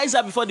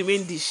appetizer before the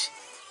main dish.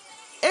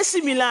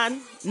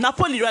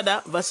 Napoli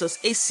versus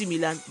AC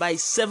Milan by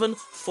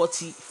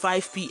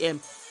 7:45 p.m.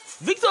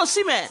 Victor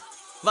Osimhen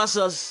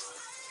versus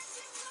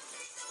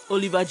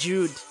Oliver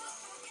Giroud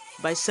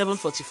by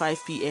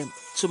 7:45 p.m.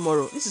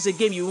 tomorrow. This is a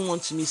game you won't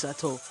want to miss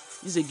at all.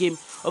 This is a game,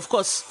 of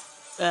course.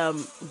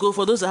 Go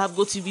for those that have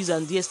Go TVs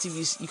and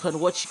DSTVs, you can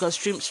watch, you can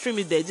stream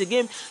it there. It's a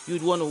game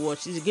you'd want to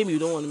watch. It's a game you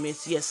don't want to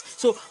miss. Yes.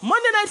 So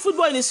Monday Night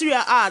Football in the Serie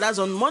A, that's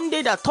on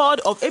Monday the 3rd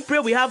of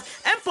April. We have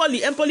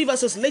Empoli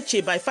versus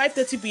Lecce by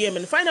 5:30 p.m.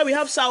 and finally we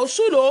have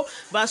Sassuolo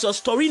versus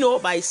Torino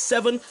by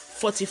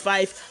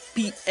 7:45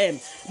 p.m.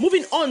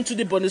 Moving on to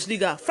the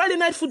Bundesliga. Friday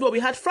Night Football,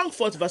 we had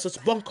Frankfurt versus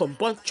Bochum.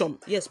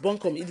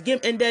 The game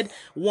ended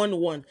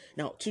 1-1.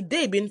 Now,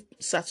 today being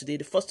Saturday,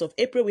 the 1st of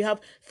April, we have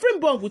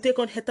Freiburg will take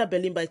on Hertha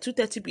Berlin by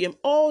 2:30 p.m.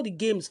 All the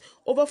games,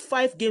 over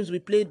 5 games, will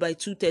be played by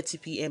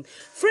 2:30 p.m.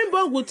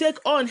 Freiburg will take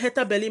on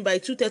Hertha Berlin by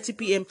 2:30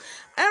 p.m.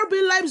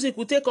 RB Leipzig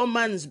will take on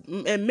Mainz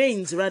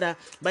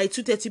by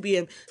 2:30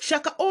 p.m.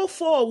 Schalke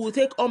 04 will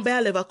take on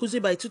Bayer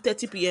Leverkusen by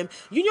 2:30 p.m.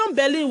 Union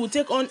Berlin will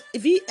take on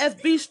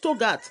VfB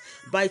Stuttgart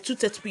by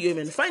 2:30 p.m.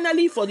 And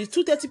finally, for the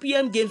 2:30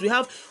 p.m. games, we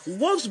have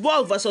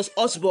Wolfsburg versus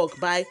Augsburg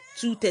by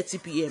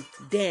 2:30 p.m.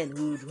 Then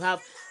we will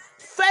have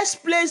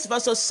first place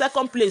versus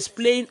second place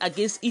playing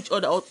against each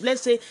other. Or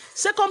let's say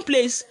second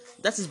place,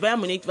 that is Bayern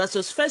Munich,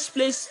 versus first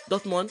place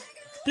Dortmund,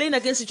 playing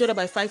against each other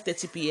by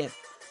 5:30 p.m.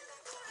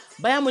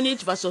 Bayern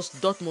Munich versus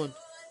Dortmund,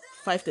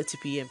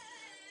 5:30 p.m.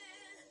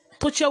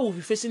 Tuchel will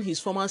be facing his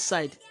former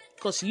side,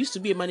 because he used to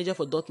be a manager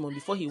for Dortmund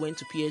before he went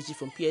to PSG,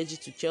 from PSG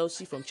to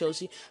Chelsea, from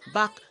Chelsea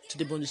back to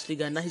the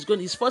Bundesliga. Now he's going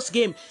his first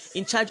game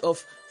in charge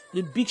of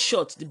the big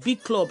shot, the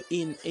big club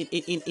in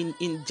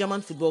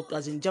German football,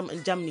 as in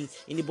Germany,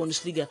 in the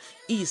Bundesliga,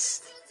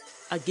 is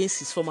against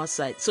his former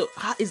side. So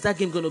how is that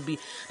game going to be?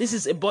 This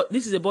is about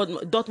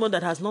Dortmund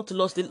that has not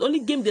lost. The only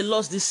game they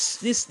lost this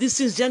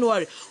since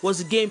January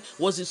was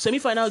the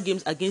semi-final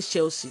games against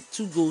Chelsea,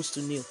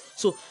 2-0.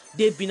 So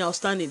they've been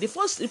outstanding. The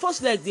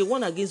first leg they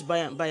won against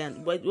Bayern,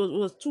 but it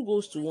was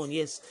 2-1.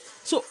 Yes.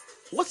 So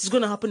what is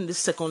going to happen in this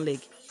second leg?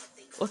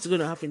 So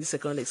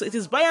it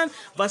is Bayern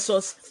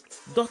versus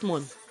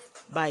Dortmund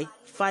by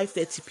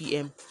 5:30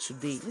 p.m.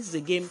 today. This is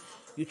a game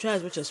you try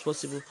as much as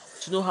possible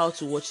to know how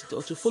to watch it,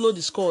 or to follow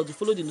the score, to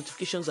follow the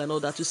notifications and all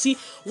that, to see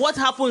what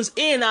happens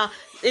in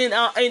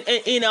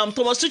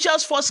Thomas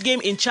Tuchel's first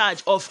game in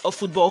charge of a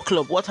football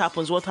club. What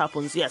happens?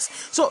 Yes.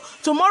 So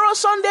tomorrow,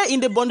 Sunday, in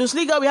the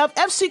Bundesliga, we have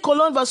FC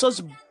Cologne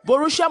versus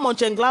Borussia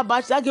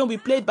Mönchengladbach. That game will be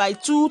played by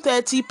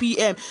 2:30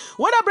 p.m.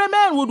 Werder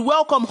Bremen would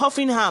welcome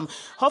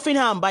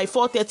Hoffenheim by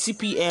 4:30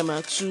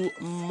 p.m.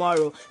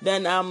 tomorrow.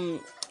 Then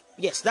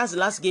yes, that's the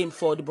last game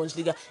for the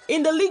Bundesliga.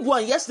 In the League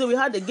One, yesterday we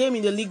had a game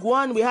in the League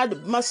One. We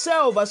had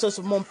Marseille versus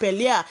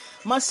Montpellier.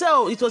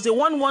 Marseille, it was a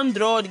 1-1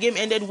 draw. The game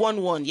ended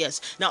 1-1.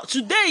 Yes. Now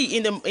today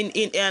in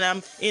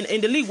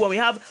the League One, we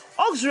have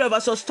Auxerre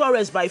versus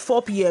Torres by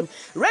 4 p.m.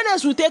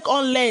 Rennes will take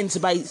on Lens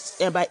by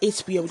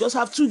 8 p.m. We just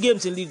have 2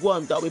 games in League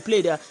One that we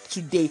play there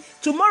today.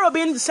 Tomorrow,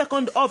 being the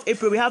 2nd of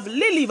April, we have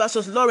Lille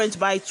versus Lorient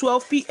by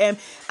 12 p.m.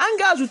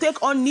 Angers will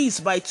take on Nice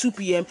by 2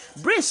 p.m.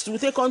 Brest will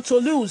take on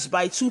Toulouse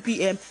by 2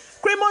 p.m.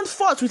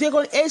 Clermont-Foot will take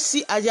on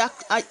AC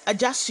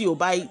Ajaccio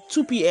by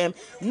 2 p.m.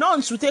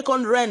 Nantes will take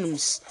on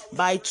Reims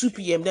by 2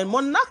 p.m. Then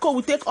Monaco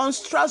will take on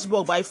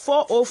Strasbourg by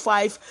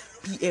 4:05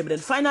 p.m. Then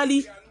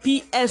finally,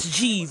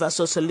 PSG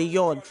versus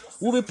Lyon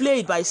will be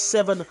played by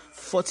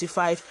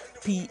 7:45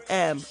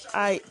 p.m.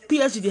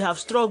 PSG, they have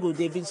struggled.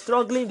 They've been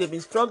struggling.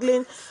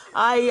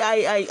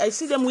 I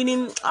see them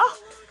winning.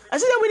 I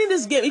see them winning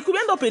this game. It could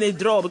end up in a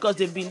draw because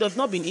they've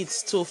not been it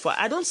so far.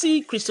 I don't see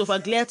Christopher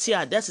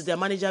Glaetier, that's their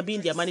manager, being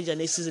their manager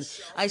next season.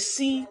 I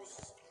feel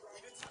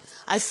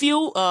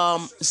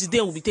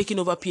Zidane will be taking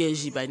over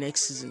PSG by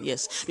next season.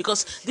 Yes,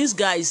 because these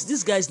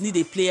guys need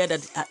a player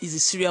that is a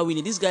serial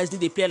winner. These guys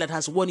need a player that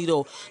has won it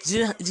all.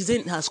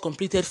 Zidane has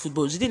completed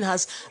football. Zidane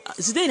has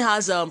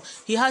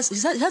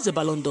a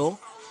Ballon d'Or.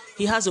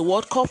 He has a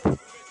World Cup.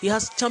 He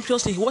has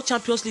Champions League. He won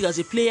Champions League as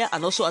a player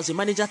and also as a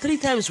manager 3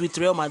 times with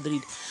Real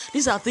Madrid.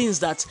 These are things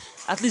that,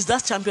 at least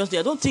that's Champions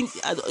League. I don't think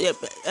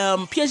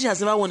PSG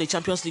has never won a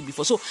Champions League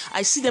before. So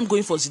I see them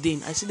going for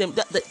Zidane. I see them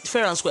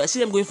fair and square. I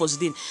see them going for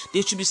Zidane.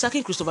 They should be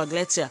sacking Christopher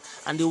Glaetier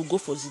and they will go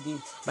for Zidane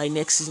by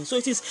next season. So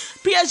it is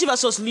PSG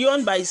versus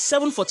Lyon by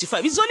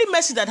 7:45. It's only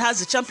Messi that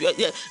has the champion.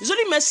 It's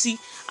only Messi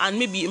and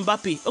maybe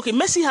Mbappe. Okay,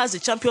 Messi has the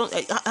champion.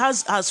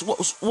 Has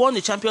won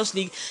the Champions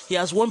League. He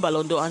has won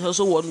Ballon d'Or and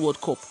also won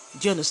World Cup.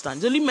 Do you understand?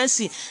 It's only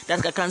Messi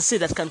that I can say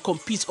that can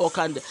compete or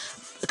can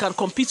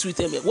compete with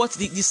what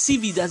the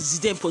CV that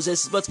Zidane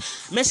possesses. But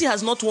Messi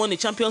has not won the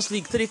Champions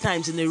League 3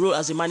 times in a row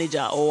as a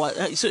manager, or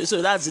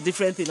so that's a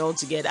different thing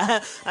altogether.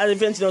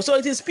 So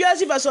it is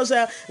PSG versus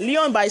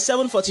Lyon by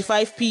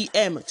 7:45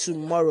 p.m.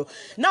 tomorrow.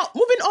 Now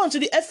moving on to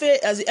the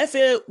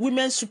FA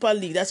Women's Super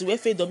League. That's the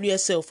FA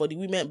WSL for the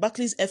women.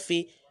 Barclays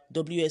FA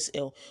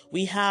WSL.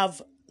 We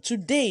have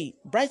today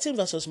Brighton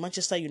versus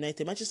Manchester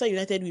United. Manchester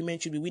United women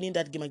should be winning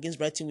that game against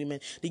Brighton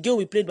women. The game will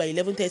be played by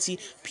 11:30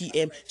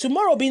 p.m.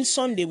 Tomorrow, being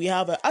Sunday, we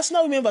have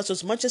Arsenal women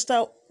versus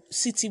Manchester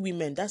City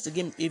women. That's the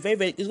game.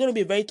 It's going to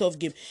be a very tough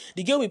game.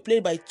 The game will be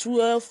played by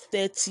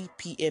 12:30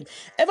 p.m.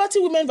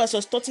 Everton women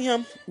versus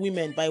Tottenham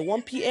women by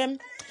 1 p.m.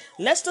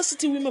 Leicester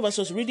City women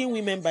versus Reading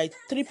women by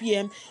 3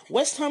 p.m.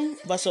 West Ham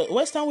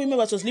women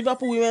versus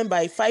Liverpool women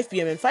by 5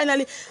 p.m. And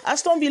finally,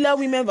 Aston Villa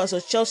women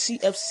versus Chelsea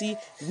FC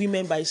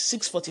women by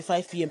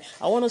 6:45 p.m.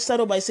 I want to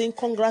start off by saying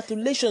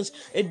congratulations,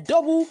 a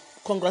double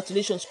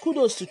congratulations,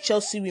 kudos to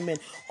Chelsea women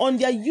on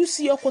their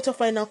UCL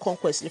quarterfinal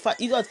conquest. In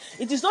fact,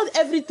 it is not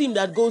every team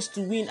that goes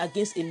to win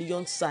against a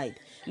Lyon side.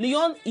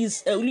 Lyon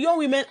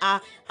women are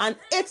an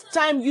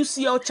 8-time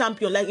UCL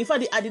champion. Like, in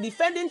fact, they are the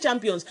defending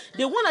champions.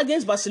 They won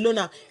against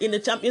Barcelona in the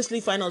Champions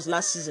League finals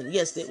last season.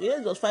 Yes,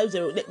 it was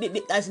 5-0.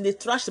 They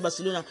trashed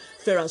Barcelona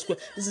fair and square.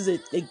 This is a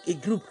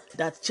group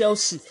that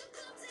Chelsea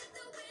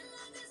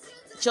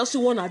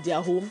won at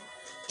their home,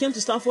 came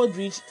to Stamford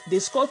Bridge. They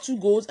scored 2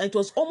 goals, and it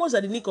was almost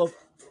at the nick of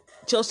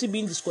Chelsea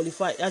being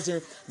disqualified, as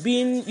in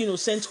being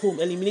sent home,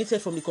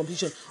 eliminated from the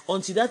competition,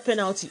 until that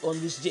penalty on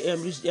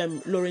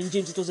Lauren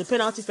James. It was a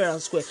penalty fair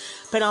and square.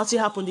 Penalty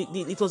happened.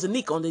 It was a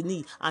nick on the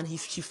knee, and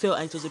she fell,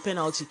 and it was a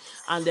penalty.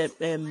 And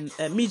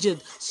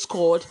Midget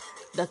scored.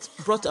 That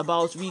brought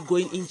about we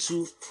going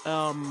into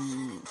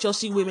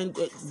Chelsea women,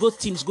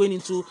 both teams going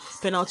into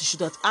penalty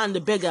shootout, and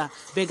the Beggar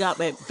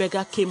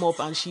came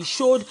up and she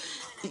showed.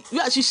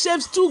 Yeah, she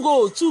saves 2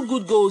 goals, 2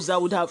 good goals that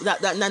would have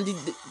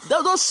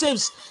those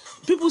saves.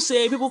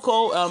 People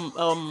call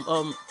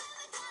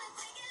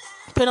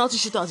penalty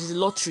shootout is a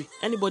lottery.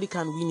 Anybody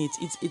can win it.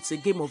 It's a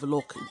game of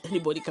luck.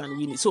 Anybody can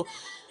win it. So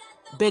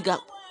Beggar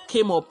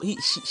came up.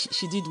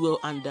 She did well,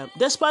 and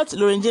despite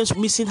Lauren James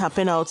missing her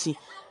penalty,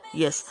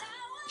 yes,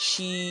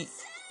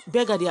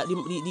 Beggar,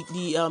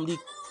 the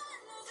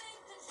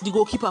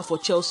goalkeeper for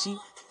Chelsea,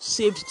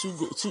 saved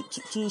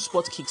 2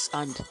 spot kicks,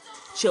 and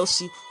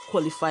Chelsea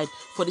qualified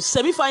for the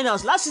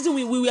semi-finals. Last season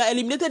we were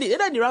eliminated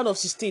either in the round of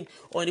 16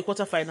 or in the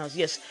quarter-finals.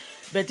 Yes,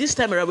 but this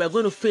time around we are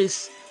going to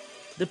face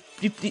the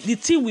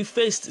team we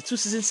faced 2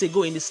 seasons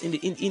ago in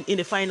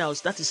the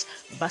finals. That is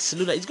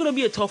Barcelona. It's going to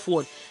be a tough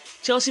one.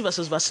 Chelsea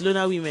versus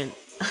Barcelona women.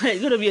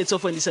 It's going to be a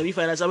tough one in the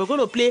semi-finals, and we're going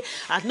to play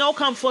at Nou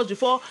Camp first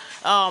before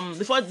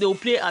they will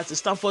play at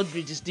Stamford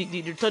Bridge. It's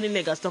the returning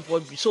leg at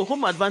Stamford Bridge. So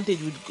home advantage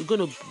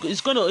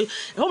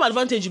home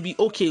advantage will be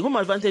okay. Home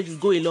advantage will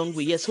go a long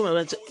way. Yes, home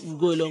advantage will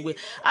go a long way.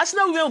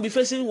 Arsenal women will be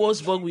facing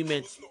Wolfsburg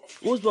women.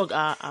 Wolfsburg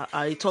are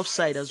a tough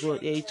side as well.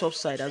 Yeah, a tough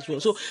side as well.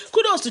 So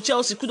kudos to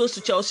Chelsea. Kudos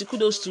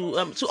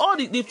to all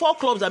the 4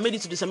 clubs that made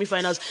it to the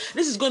semi-finals.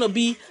 This is going to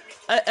be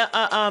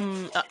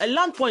a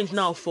land point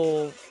now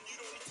for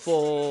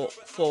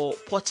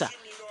Potter.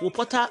 Will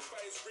Potter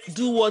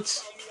do what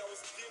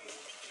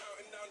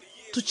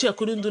Tuchel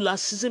couldn't do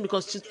last season,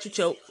 because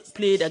Tuchel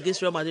played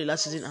against Real Madrid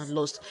last season and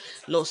lost?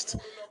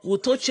 Will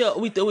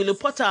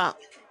Potter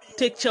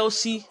take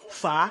Chelsea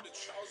far?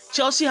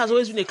 Chelsea has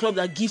always been a club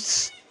that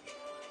gives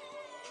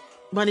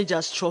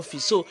managers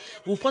trophies. So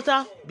will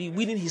Potter be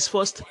winning his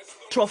first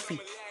trophy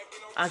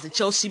as a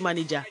Chelsea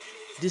manager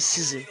this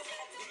season?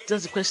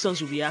 That's the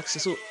questions we'll be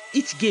asking. So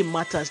each game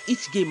matters.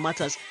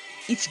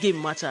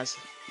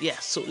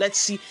 Yes, so let's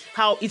see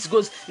how it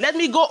goes. Let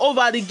me go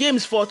over the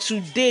games for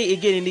today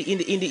again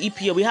in the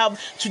EPL. We have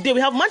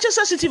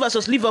Manchester City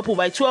versus Liverpool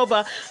by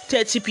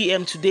 12:30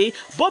 p.m. today.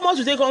 Bournemouth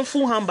will take on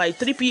Fulham by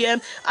 3 p.m.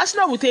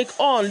 Arsenal will take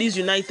on Leeds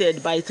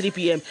United by 3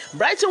 p.m.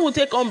 Brighton will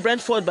take on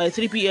Brentford by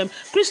 3 p.m.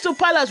 Crystal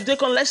Palace will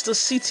take on Leicester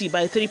City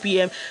by 3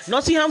 p.m.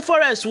 Nottingham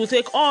Forest will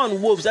take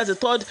on Wolves. That's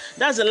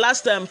the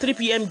last 3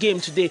 p.m. game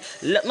today.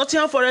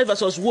 Nottingham Forest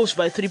versus Wolves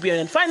by 3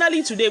 p.m. And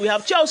finally today we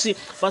have Chelsea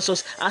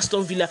versus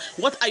Aston Villa.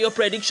 What are your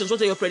predictions?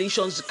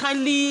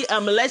 Kindly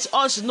let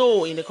us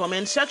know in the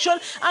comment section,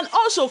 and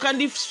also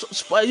kindly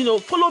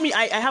follow me.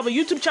 I have a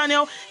YouTube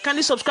channel.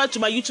 Kindly subscribe to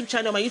my YouTube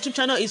channel. My YouTube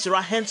channel is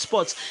Rahen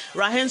Sports,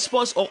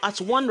 or at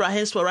one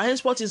Rahen Sports. Rahen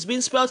Sports is being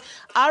spelled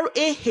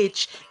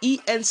RAHENCE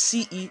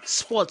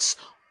Sports,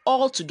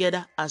 all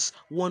together as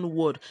one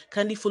word.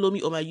 Kindly follow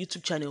me on my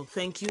YouTube channel.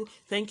 Thank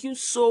you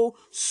so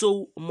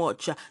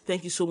much.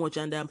 Thank you so much,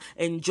 and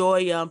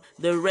enjoy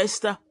the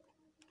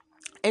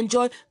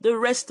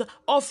rest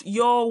of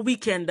your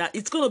weekend.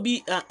 It's going to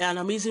be an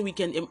amazing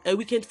weekend, a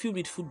weekend filled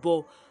with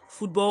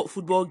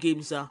football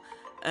games.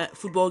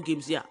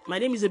 Yeah. My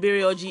name is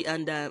Ebere Oji,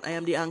 and I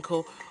am the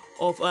anchor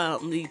of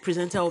the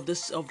presenter of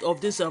this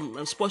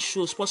sports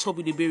show, Sports Hub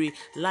with Ebere,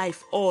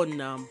 live on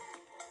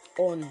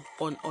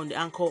the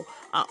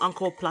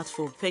Anchor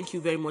platform. Thank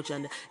you very much,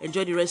 and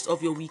enjoy the rest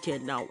of your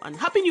weekend now. And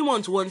happy new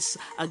month once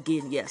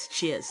again. Yes,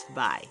 cheers,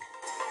 bye.